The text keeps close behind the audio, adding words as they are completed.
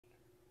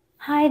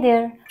Hi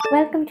there,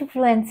 welcome to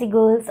Fluency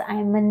Goals.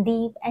 I'm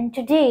Mandeep and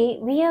today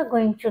we are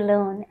going to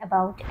learn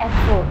about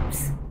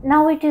adverbs.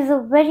 Now it is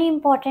a very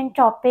important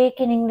topic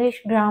in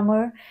English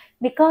grammar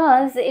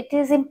because it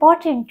is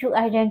important to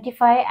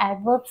identify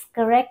adverbs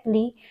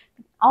correctly.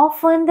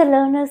 Often the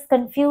learners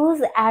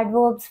confuse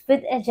adverbs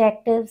with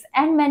adjectives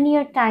and many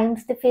a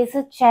times they face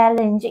a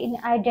challenge in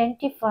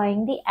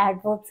identifying the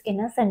adverbs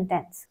in a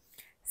sentence.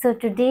 So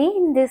today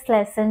in this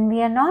lesson,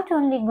 we are not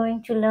only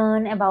going to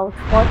learn about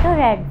what are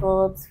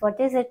adverbs, what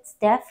is its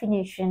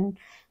definition,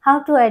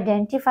 how to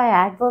identify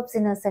adverbs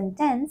in a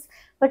sentence,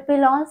 but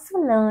we'll also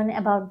learn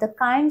about the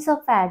kinds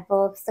of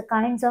adverbs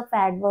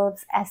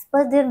as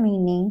per their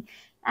meaning,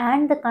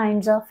 and the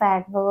kinds of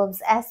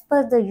adverbs as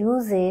per the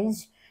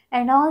usage,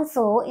 and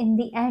also in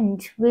the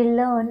end, we'll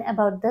learn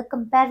about the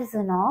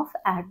comparison of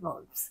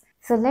adverbs.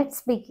 So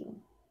let's begin.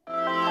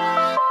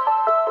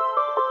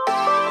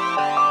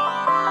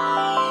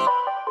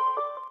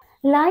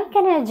 Like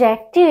an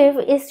adjective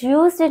is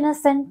used in a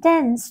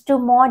sentence to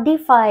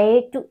modify,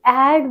 to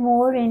add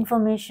more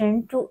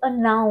information to a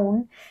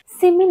noun.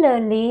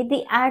 Similarly,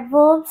 the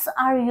adverbs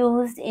are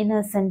used in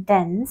a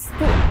sentence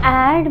to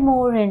add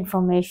more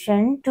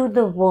information to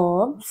the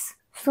verbs.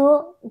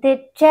 So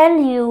they tell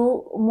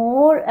you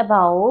more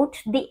about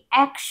the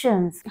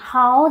actions,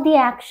 how the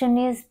action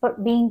is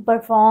being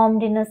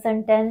performed in a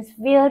sentence,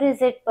 where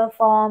is it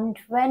performed,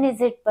 when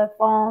is it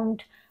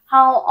performed,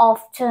 how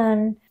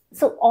often.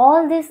 So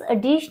all this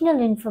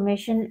additional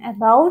information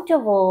about a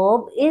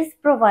verb is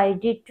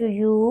provided to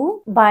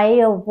you by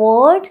a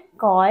word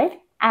called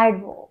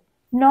adverb.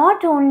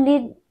 Not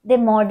only they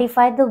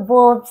modify the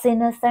verbs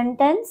in a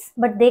sentence,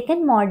 but they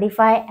can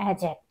modify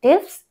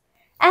adjectives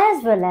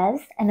as well as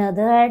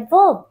another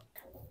adverb.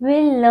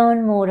 We'll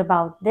learn more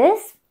about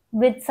this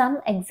with some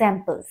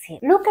examples here.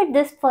 Look at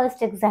this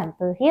first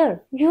example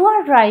here. You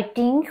are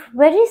writing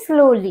very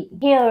slowly.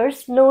 Here,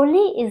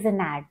 slowly is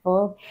an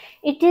adverb.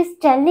 It is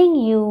telling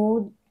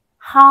you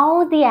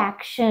how the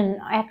action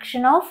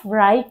of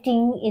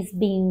writing is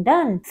being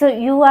done. So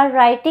you are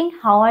writing.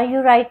 How are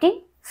you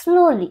writing?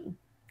 Slowly.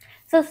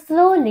 So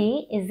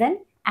slowly is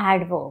an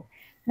adverb.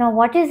 Now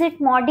what is it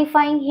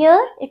modifying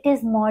here? It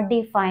is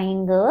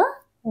modifying a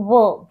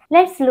verb.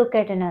 Let's look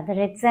at another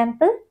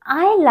example.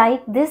 I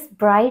like this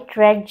bright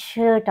red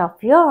shirt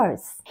of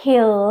yours.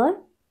 Here,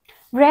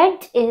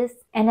 red is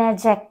an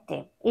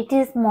adjective. It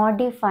is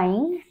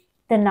modifying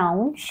the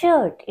noun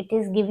shirt. It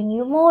is giving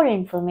you more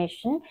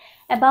information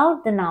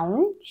about the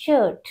noun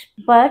shirt.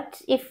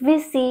 But if we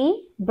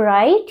see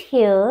bright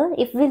here,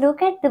 if we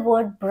look at the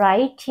word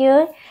bright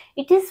here,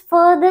 it is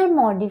further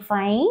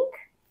modifying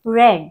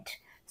red.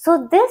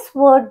 So this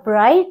word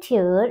bright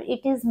here,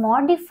 it is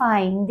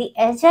modifying the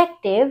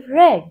adjective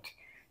red.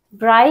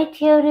 Bright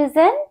here is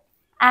an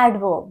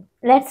adverb.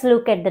 Let's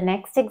look at the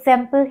next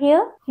example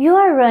here. You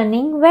are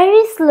running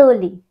very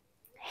slowly.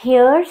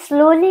 Here,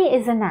 slowly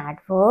is an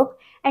adverb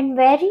and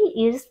very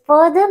is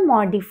further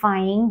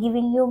modifying,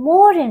 giving you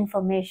more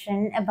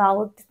information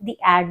about the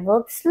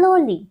adverb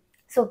slowly.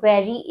 So,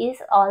 very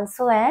is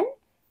also an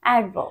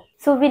adverb.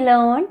 So, we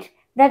learned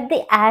that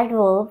the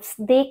adverbs,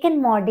 they can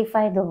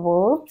modify the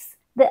verbs,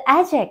 the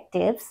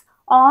adjectives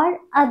or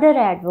other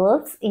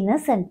adverbs in a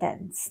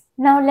sentence.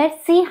 Now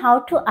let's see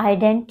how to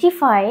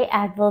identify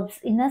adverbs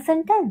in a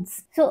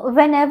sentence. So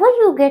whenever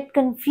you get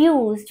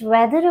confused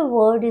whether a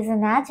word is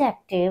an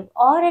adjective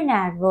or an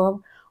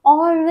adverb,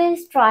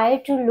 always try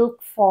to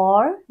look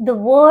for the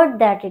word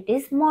that it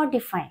is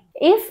modifying.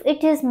 If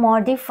it is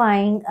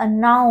modifying a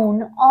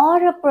noun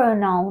or a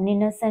pronoun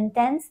in a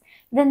sentence,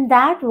 then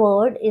that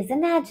word is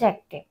an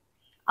adjective.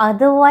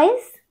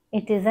 Otherwise,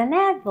 it is an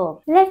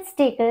adverb.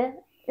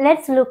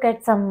 Let's look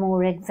at some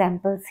more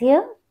examples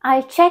here.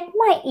 I check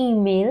my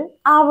email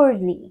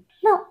hourly.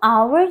 Now,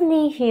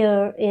 hourly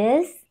here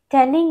is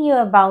telling you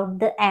about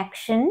the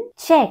action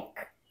check.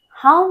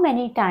 How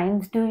many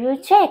times do you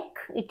check?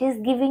 It is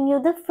giving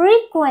you the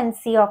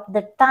frequency of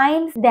the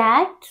times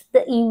that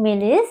the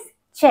email is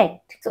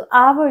checked. So,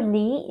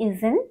 hourly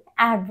is an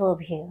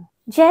adverb here.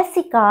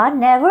 Jessica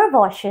never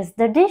washes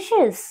the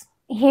dishes.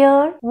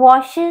 Here,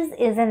 washes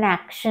is an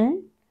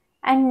action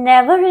and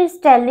never is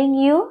telling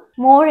you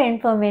more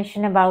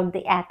information about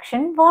the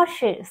action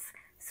washes.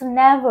 So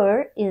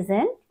never is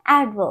an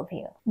adverb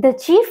here. The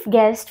chief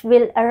guest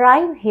will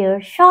arrive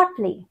here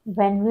shortly.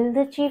 When will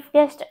the chief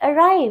guest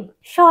arrive?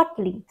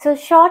 Shortly. So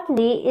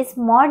shortly is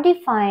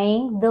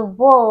modifying the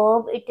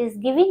verb. It is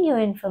giving you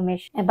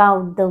information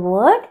about the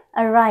word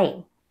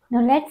arrive.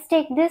 Now let's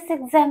take this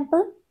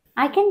example.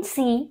 I can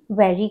see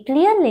very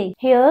clearly.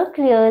 Here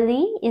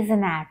clearly is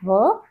an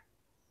adverb.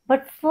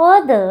 But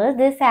further,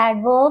 this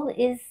adverb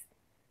is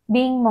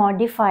being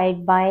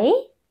modified by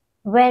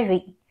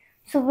very.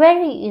 So,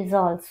 very is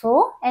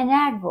also an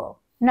adverb.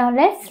 Now,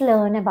 let's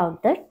learn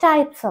about the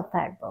types of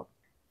adverb.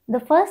 The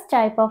first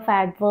type of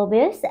adverb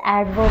is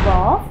adverb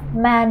of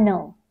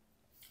manner.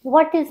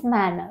 What is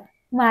manner?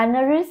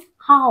 Manner is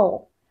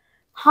how.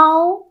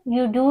 How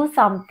you do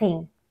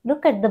something.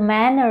 Look at the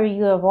manner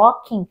you are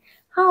walking.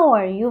 How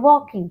are you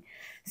walking?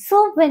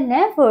 So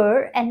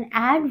whenever an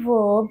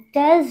adverb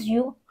tells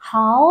you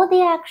how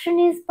the action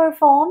is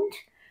performed,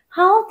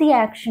 how the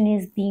action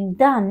is being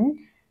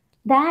done,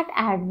 that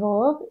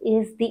adverb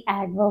is the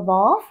adverb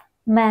of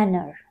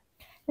manner.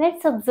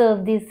 Let's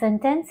observe these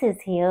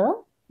sentences here.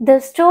 The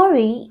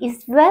story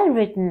is well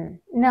written.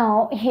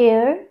 Now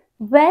here,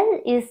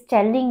 well is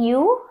telling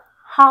you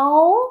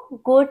how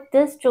good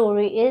the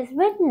story is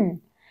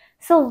written.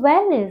 So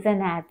well is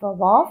an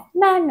adverb of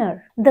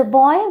manner. The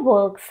boy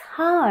works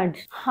hard.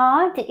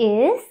 Hard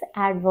is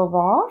adverb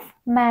of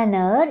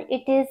manner.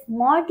 It is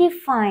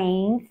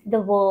modifying the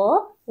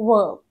verb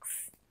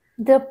works.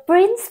 The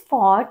prince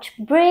fought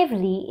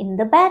bravely in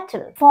the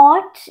battle.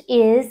 Fought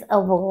is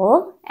a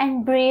verb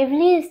and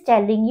bravely is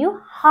telling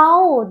you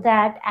how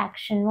that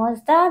action was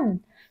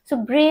done. So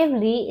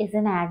bravely is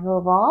an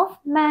adverb of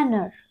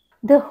manner.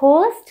 The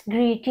host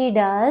greeted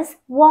us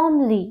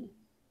warmly.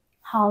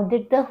 How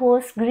did the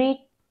host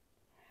greet?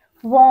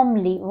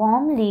 Warmly.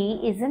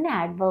 Warmly is an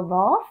adverb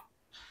of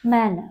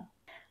manner.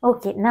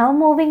 Okay, now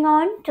moving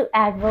on to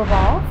adverb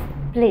of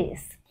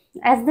place.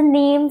 As the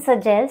name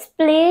suggests,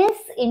 place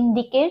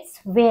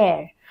indicates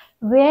where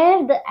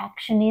the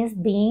action is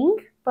being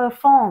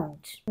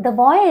performed. The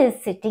boy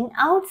is sitting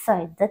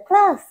outside the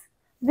class.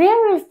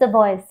 Where is the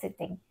boy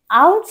sitting?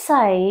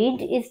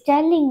 Outside is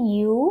telling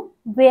you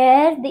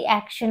where the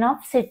action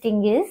of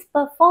sitting is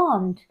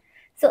performed.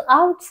 So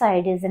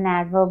outside is an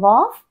adverb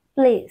of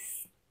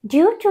place.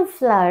 Due to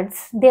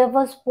floods, there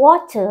was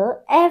water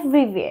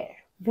everywhere.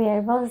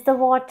 Where was the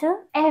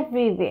water?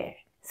 Everywhere.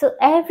 So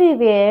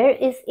everywhere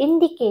is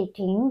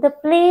indicating the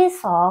place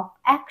of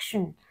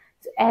action.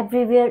 So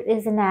everywhere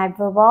is an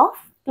adverb of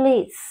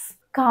place.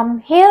 Come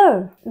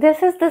here.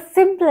 This is the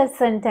simplest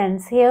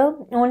sentence here.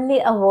 Only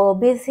a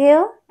verb is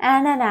here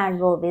and an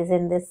adverb is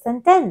in this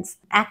sentence.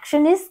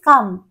 Action is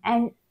come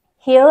and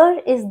here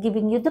is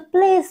giving you the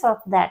place of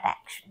that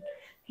action.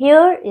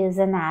 Here is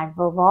an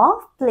adverb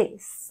of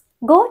place.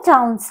 Go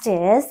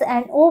downstairs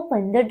and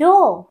open the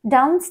door.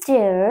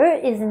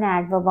 Downstairs is an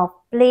adverb of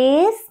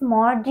place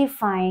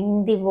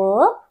modifying the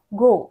verb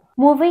go.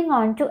 Moving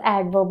on to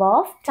adverb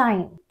of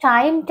time.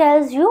 Time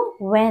tells you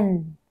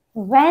when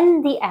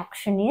the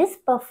action is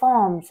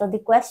performed. So the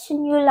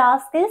question you'll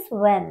ask is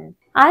when.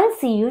 I'll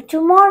see you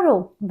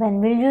tomorrow.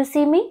 When will you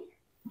see me?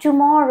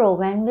 Tomorrow.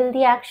 When will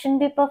the action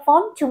be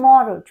performed?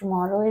 Tomorrow.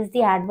 Tomorrow is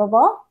the adverb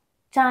of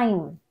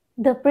time.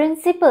 The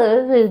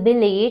principal will be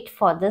late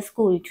for the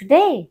school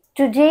today.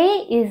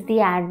 Today is the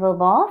adverb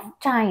of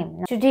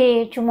time.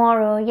 Today,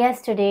 tomorrow,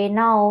 yesterday,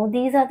 now,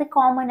 these are the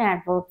common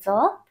adverbs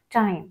of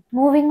time.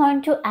 Moving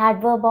on to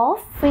adverb of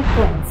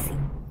frequency.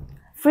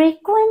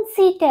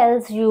 Frequency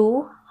tells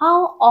you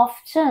how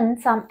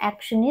often some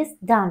action is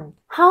done.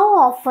 How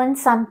often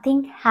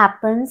something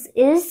happens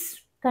is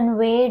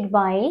conveyed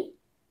by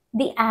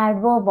the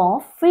adverb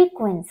of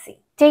frequency.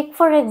 Take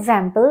for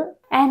example,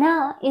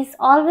 Anna is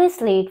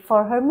always late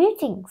for her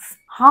meetings.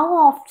 How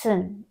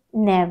often?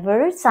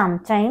 Never,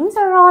 sometimes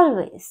or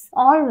always.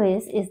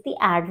 Always is the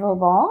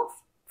adverb of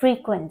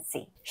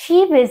frequency.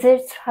 She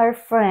visits her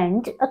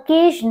friend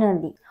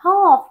occasionally. How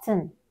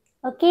often?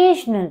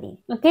 Occasionally.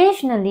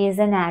 Occasionally is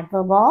an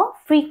adverb of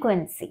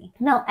frequency.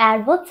 Now,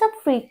 adverbs of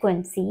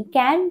frequency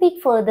can be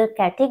further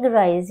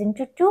categorized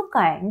into two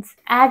kinds.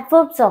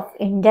 Adverbs of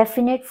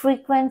indefinite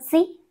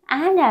frequency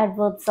and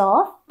adverbs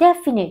of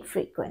definite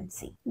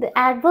frequency. The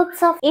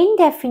adverbs of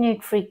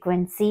indefinite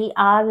frequency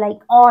are like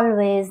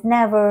always,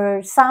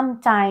 never,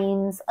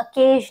 sometimes,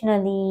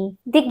 occasionally.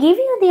 They give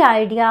you the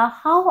idea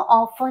how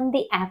often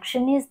the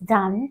action is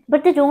done,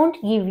 but they don't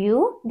give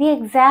you the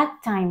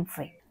exact time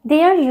frame.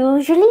 They are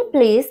usually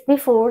placed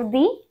before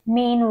the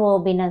main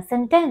verb in a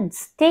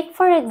sentence. Take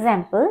for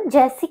example,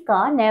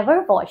 Jessica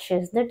never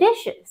washes the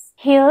dishes.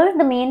 Here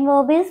the main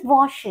verb is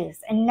washes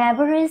and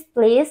never is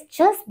placed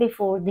just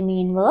before the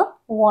main verb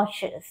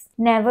washes.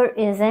 Never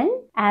is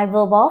an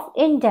adverb of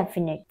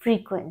indefinite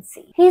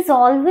frequency. He is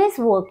always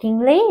working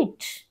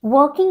late.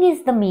 Working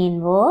is the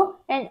main verb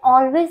and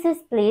always is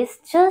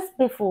placed just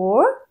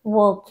before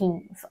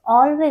working. So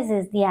always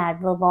is the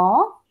adverb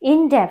of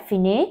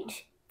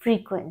indefinite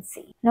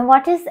frequency. Now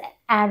what is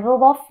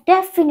adverb of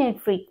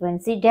definite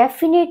frequency?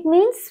 Definite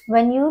means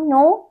when you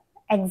know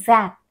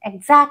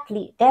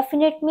exactly.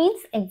 Definite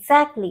means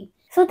exactly.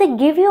 So they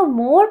give you a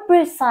more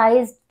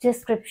precise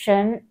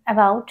description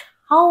about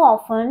how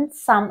often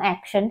some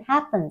action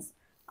happens.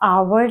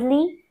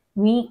 Hourly,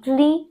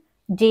 weekly,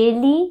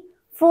 daily,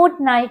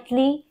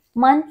 fortnightly,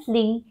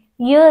 monthly,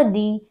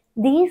 yearly.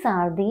 These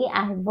are the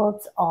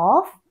adverbs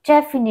of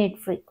definite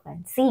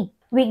frequency.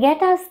 We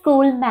get our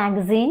school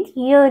magazine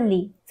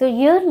yearly. So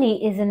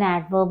yearly is an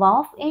adverb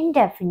of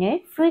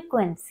indefinite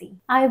frequency.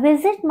 I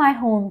visit my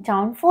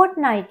hometown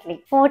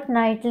fortnightly.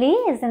 Fortnightly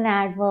is an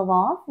adverb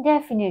of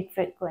definite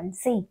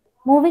frequency.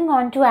 Moving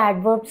on to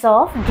adverbs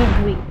of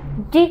degree.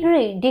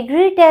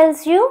 Degree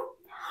tells you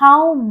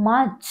how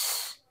much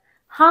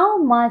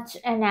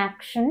an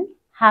action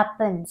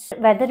happens,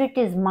 whether it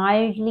is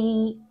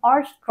mildly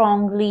or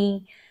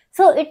strongly,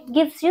 So it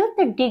gives you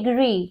the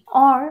degree,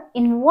 or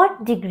in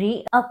what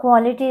degree a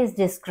quality is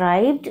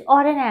described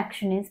or an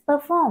action is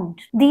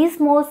performed. These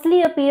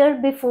mostly appear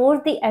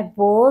before the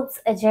adverbs,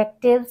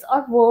 adjectives,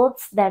 or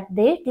verbs that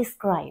they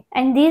describe.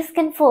 And these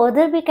can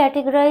further be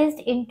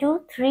categorized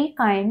into three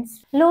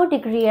kinds: low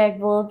degree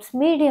adverbs,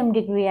 medium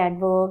degree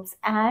adverbs,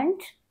 and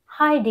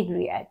high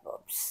degree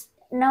adverbs.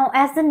 Now,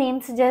 as the name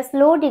suggests,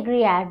 low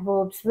degree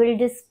adverbs will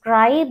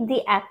describe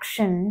the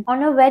action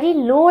on a very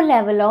low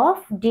level of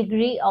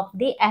degree of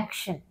the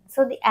action.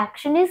 So the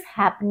action is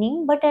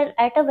happening but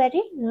at a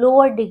very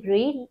lower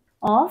degree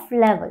of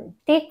level.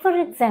 Take for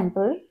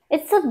example,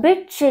 it's a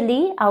bit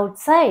chilly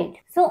outside.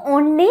 So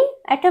only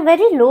at a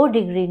very low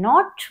degree,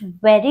 not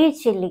very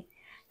chilly.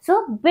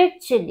 So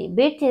bit chilly.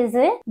 Bit is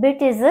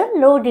a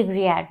low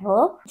degree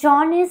adverb.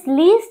 John is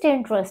least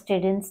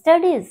interested in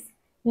studies.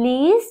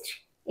 Least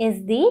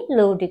is the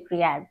low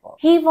degree adverb.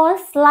 He was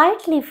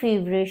slightly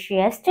feverish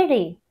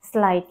yesterday.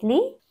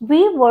 Slightly.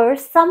 We were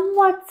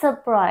somewhat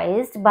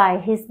surprised by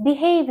his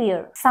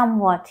behavior.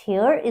 Somewhat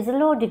here is a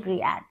low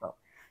degree adverb.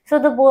 So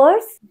the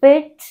words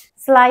bit,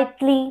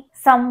 slightly,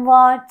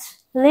 somewhat,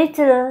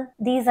 little,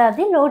 these are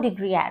the low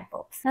degree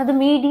adverbs. Now the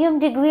medium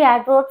degree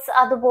adverbs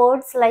are the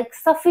words like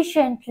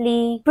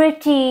sufficiently,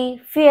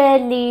 pretty,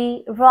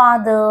 fairly,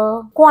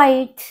 rather,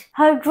 quite.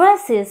 Her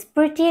dress is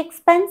pretty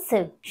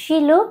expensive. She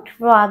looked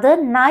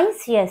rather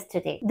nice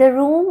yesterday. The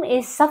room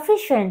is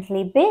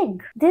sufficiently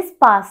big. This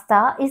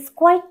pasta is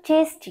quite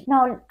tasty.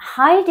 Now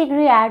high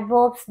degree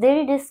adverbs,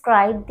 they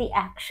describe the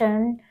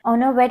action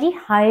on a very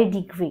high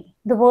degree.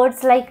 The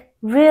words like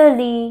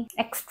really,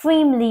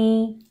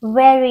 extremely,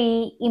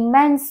 very,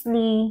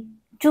 immensely,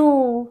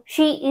 too.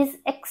 She is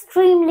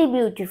extremely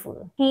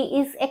beautiful. He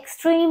is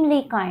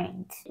extremely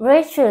kind.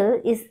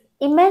 Rachel is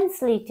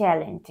immensely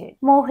talented.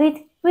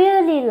 Mohit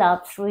really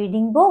loves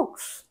reading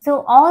books.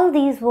 So all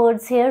these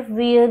words here,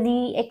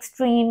 really,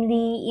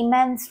 extremely,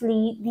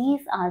 immensely,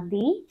 these are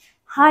the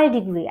high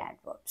degree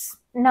adverbs.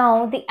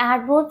 Now the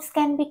adverbs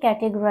can be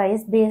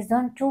categorized based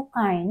on two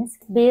kinds,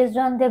 based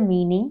on their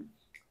meaning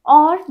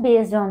or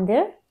based on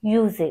their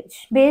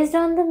usage. Based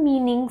on the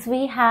meanings,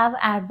 we have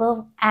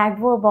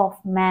adverb of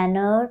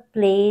manner,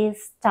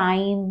 place,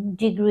 time,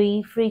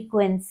 degree,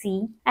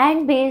 frequency,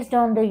 and based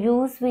on the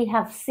use, we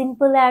have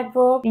simple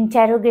adverb,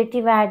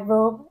 interrogative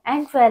adverb,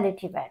 and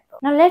relative adverb.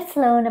 Now let's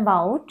learn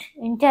about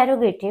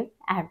interrogative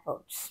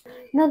adverbs.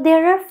 Now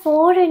there are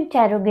four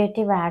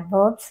interrogative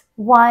adverbs: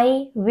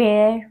 why,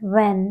 where,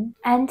 when,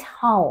 and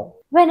how.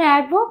 When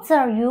adverbs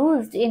are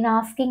used in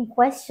asking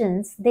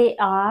questions, they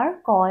are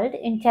called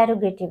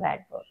interrogative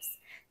adverbs.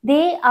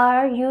 They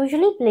are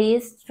usually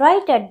placed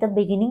right at the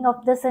beginning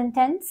of the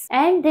sentence,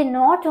 and they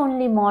not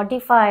only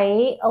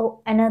modify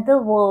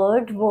another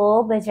word,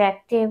 verb,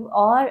 adjective,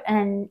 or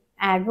an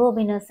adverb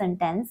in a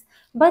sentence,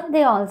 but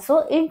they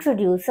also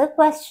introduce a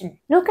question.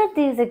 Look at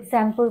these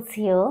examples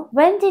here.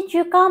 When did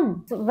you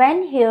come? So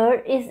when here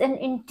is an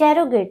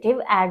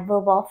interrogative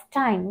adverb of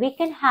time. We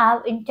can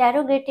have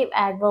interrogative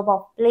adverb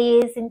of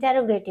place,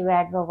 interrogative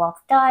adverb of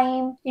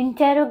time,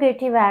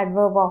 interrogative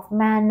adverb of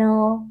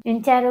manner,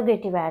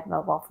 interrogative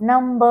adverb of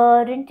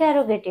number,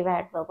 interrogative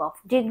adverb of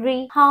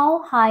degree.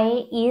 How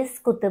high is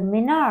Qutub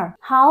Minar?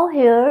 How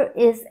here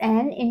is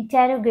an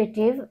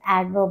interrogative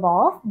adverb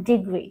of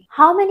degree.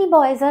 How many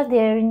boys are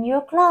there in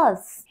your class?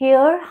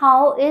 Here,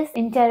 how is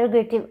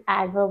interrogative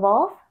adverb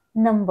of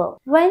number.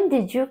 When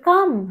did you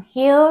come?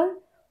 Here,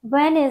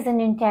 when is an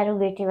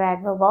interrogative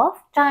adverb of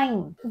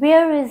time.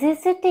 Where is he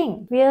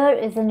sitting? Where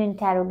is an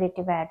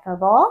interrogative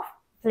adverb of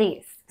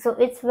place. So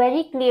it's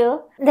very clear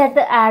that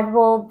the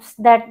adverbs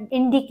that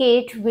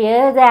indicate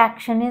where the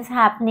action is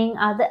happening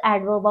are the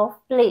adverb of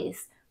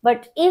place.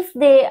 But if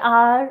they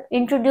are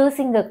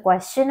introducing a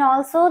question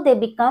also, they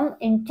become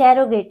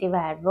interrogative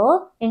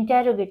adverb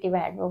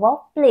of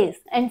place.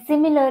 And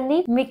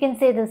similarly, we can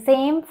say the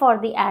same for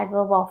the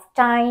adverb of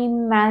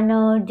time,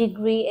 manner,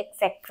 degree,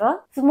 etc.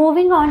 So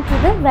moving on to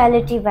the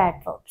relative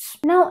adverbs.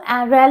 Now,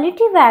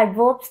 relative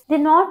adverbs, they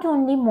not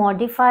only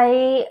modify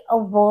a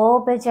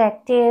verb,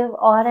 adjective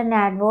or an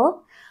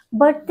adverb,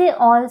 but they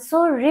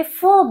also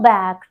refer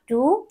back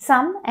to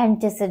some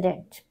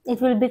antecedent. It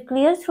will be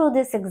clear through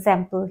this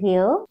example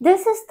here.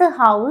 This is the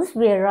house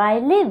where I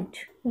lived.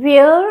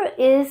 Where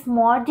is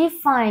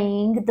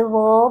modifying the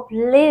verb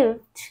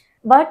lived,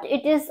 but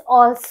it is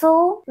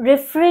also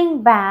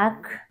referring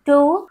back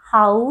to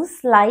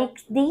house, like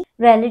the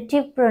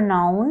relative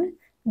pronoun,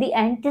 the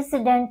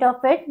antecedent of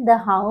it, the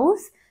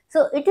house.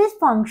 So it is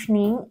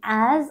functioning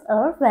as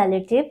a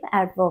relative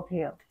adverb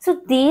here.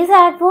 So these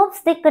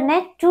adverbs, they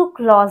connect to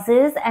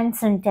clauses and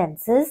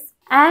sentences,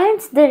 and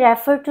they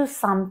refer to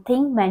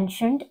something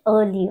mentioned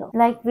earlier,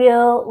 like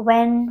where,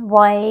 when,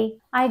 why.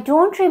 I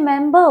don't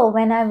remember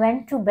when I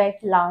went to bed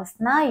last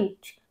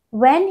night.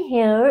 When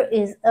here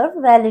is a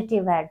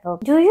relative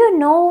adverb. Do you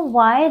know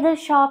why the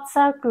shops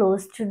are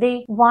closed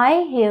today?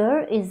 Why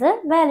here is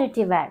a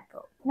relative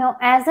adverb. Now,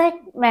 as I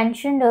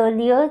mentioned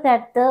earlier,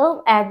 that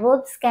the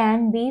adverbs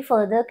can be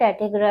further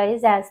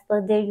categorized as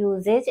per their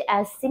usage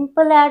as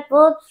simple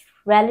adverbs,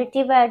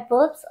 relative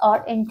adverbs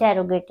or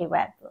interrogative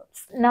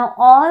adverbs. Now,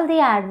 all the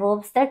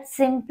adverbs that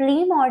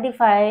simply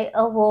modify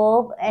a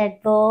verb,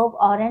 adverb,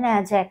 or an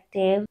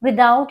adjective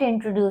without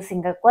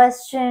introducing a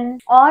question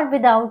or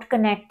without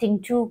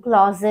connecting two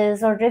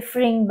clauses or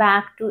referring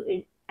back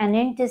to an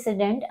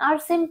antecedent are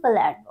simple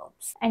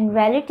adverbs, and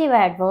relative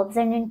adverbs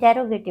and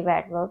interrogative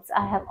adverbs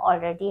I have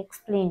already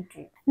explained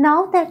to you.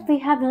 Now that we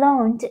have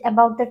learned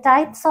about the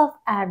types of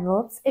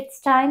adverbs,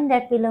 it's time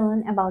that we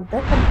learn about the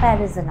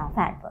comparison of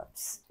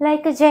adverbs.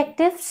 Like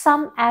adjectives,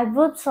 some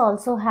adverbs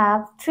also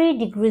have 3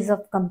 degrees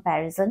of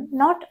comparison.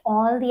 Not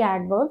all the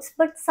adverbs,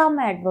 but some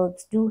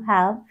adverbs do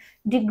have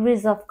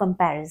degrees of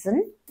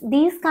comparison.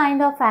 These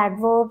kind of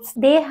adverbs,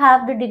 they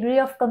have the degree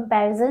of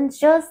comparison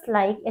just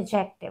like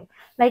adjective.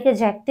 Like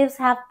adjectives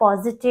have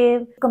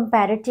positive,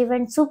 comparative,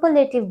 and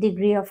superlative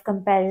degree of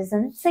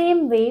comparison.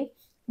 Same way,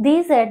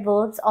 these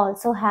adverbs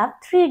also have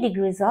 3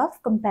 degrees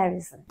of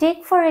comparison.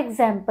 Take for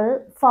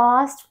example,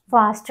 fast,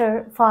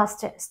 faster,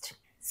 fastest.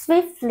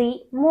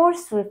 Swiftly, more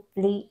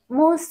swiftly,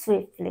 most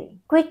swiftly.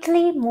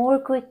 Quickly, more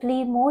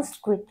quickly,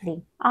 most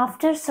quickly.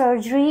 After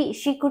surgery,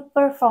 she could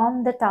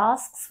perform the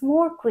tasks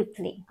more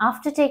quickly.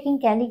 After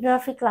taking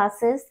calligraphy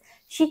classes,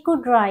 she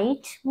could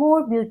write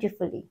more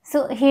beautifully.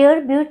 So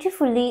here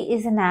beautifully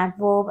is an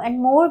adverb and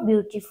more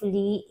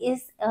beautifully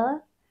is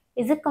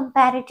a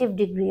comparative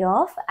degree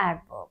of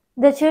adverb.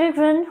 The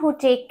children who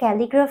take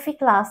calligraphy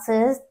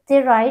classes,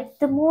 they write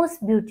the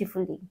most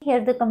beautifully.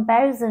 Here the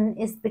comparison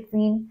is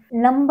between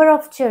number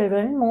of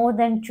children, more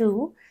than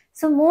 2.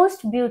 So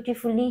most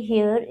beautifully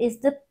here is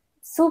the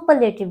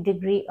superlative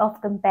degree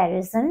of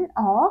comparison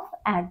of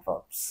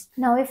adverbs.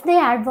 Now if the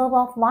adverb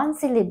of 1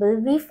 syllable,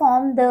 we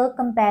form the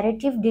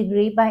comparative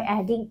degree by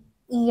adding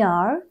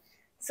er,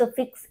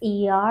 suffix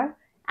er,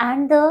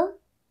 and the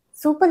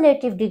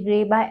superlative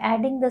degree by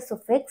adding the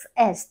suffix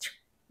est,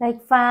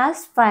 like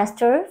fast,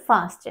 faster,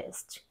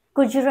 fastest.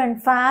 Could you run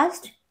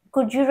fast?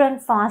 Could you run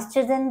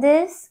faster than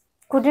this?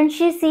 Couldn't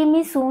she see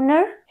me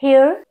sooner?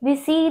 Here we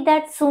see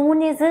that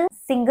soon is a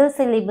single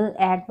syllable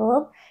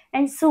adverb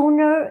and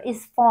sooner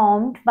is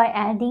formed by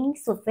adding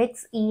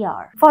suffix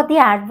er. For the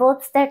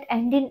adverbs that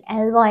end in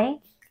ly,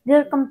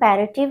 their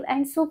comparative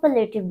and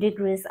superlative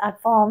degrees are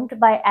formed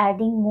by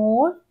adding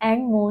more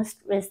and most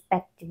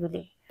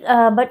respectively.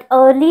 But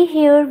early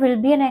here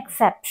will be an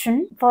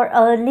exception. For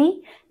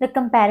early, the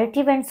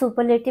comparative and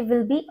superlative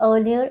will be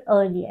earlier,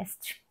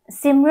 earliest.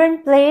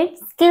 Simran played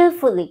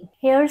skillfully.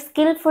 Here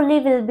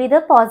skillfully will be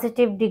the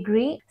positive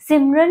degree.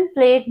 Simran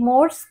played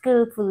more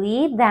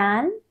skillfully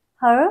than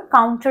her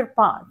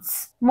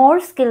counterparts. More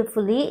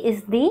skillfully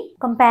is the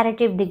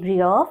comparative degree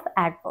of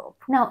adverb.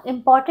 Now,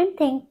 important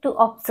thing to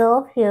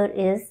observe here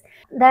is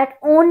that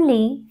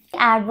only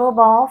adverb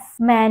of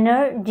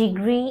manner,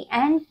 degree,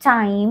 and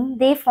time,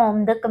 they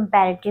form the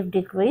comparative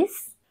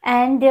degrees.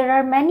 And there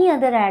are many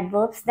other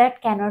adverbs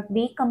that cannot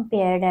be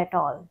compared at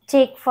all.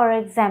 Take for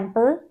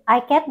example, I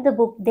kept the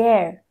book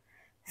there.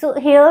 So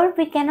here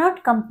we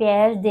cannot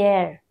compare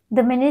there.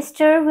 The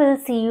minister will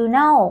see you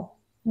now.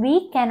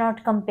 We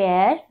cannot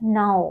compare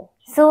now.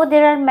 So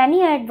there are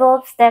many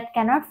adverbs that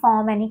cannot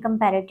form any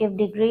comparative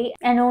degree,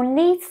 and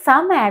only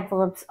some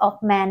adverbs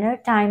of manner,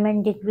 time,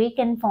 and degree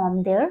can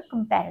form their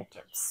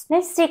comparatives.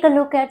 Let's take a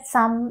look at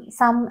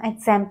some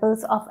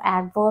examples of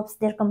adverbs,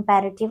 their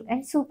comparative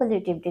and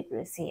superlative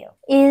degrees here.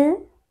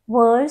 Ill,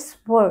 worse,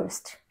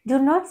 worst. Do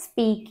not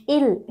speak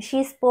ill.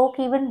 She spoke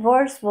even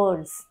worse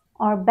words.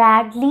 Or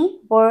badly,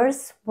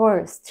 worse,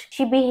 worst.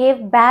 She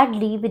behaved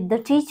badly with the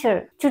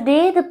teacher.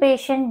 Today the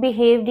patient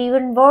behaved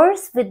even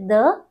worse with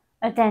the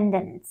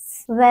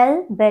attendants.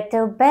 Well,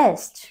 better,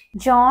 best.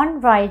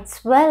 John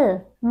writes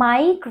well.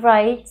 Mike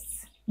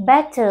writes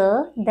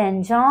better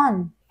than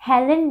John.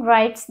 Helen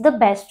writes the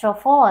best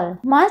of all.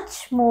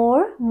 Much,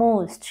 more,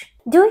 most.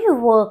 Do you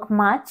work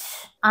much?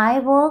 I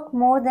work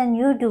more than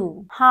you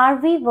do.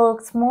 Harvey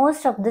works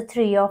most of the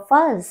 3 of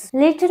us.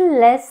 Little,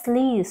 less,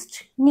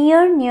 least.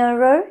 Near,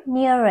 nearer,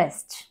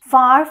 nearest.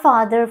 Far,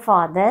 farther,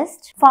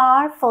 farthest.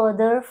 Far,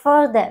 further,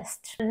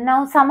 furthest.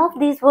 Now some of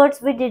these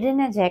words we did in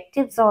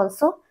adjectives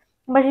also.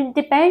 But it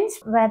depends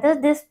whether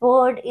this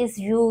word is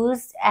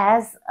used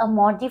as a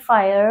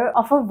modifier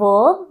of a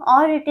verb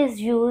or it is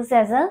used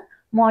as a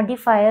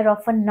modifier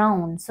of a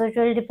noun. So it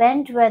will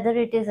depend whether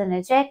it is an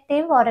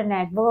adjective or an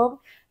adverb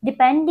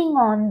depending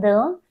on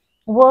the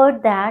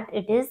word that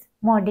it is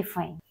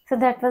modifying. So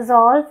that was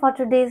all for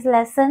today's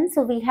lesson.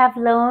 So we have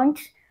learned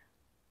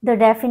the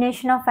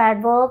definition of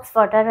adverbs,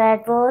 what are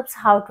adverbs,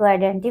 how to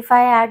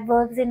identify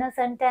adverbs in a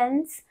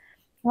sentence,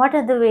 what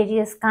are the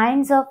various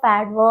kinds of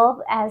adverb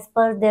as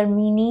per their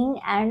meaning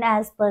and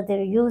as per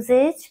their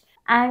usage,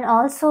 and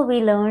also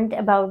we learned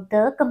about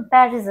the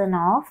comparison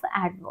of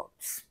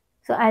adverbs.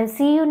 So I'll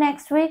see you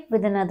next week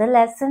with another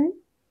lesson.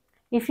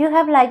 If you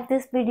have liked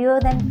this video,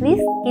 then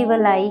please give a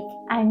like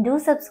and do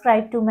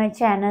subscribe to my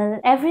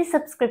channel. Every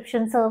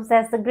subscription serves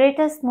as the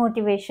greatest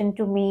motivation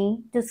to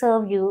me to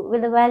serve you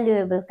with a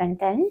valuable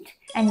content.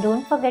 And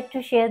don't forget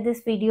to share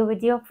this video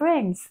with your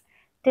friends.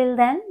 Till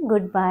then,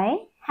 goodbye.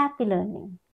 Happy learning.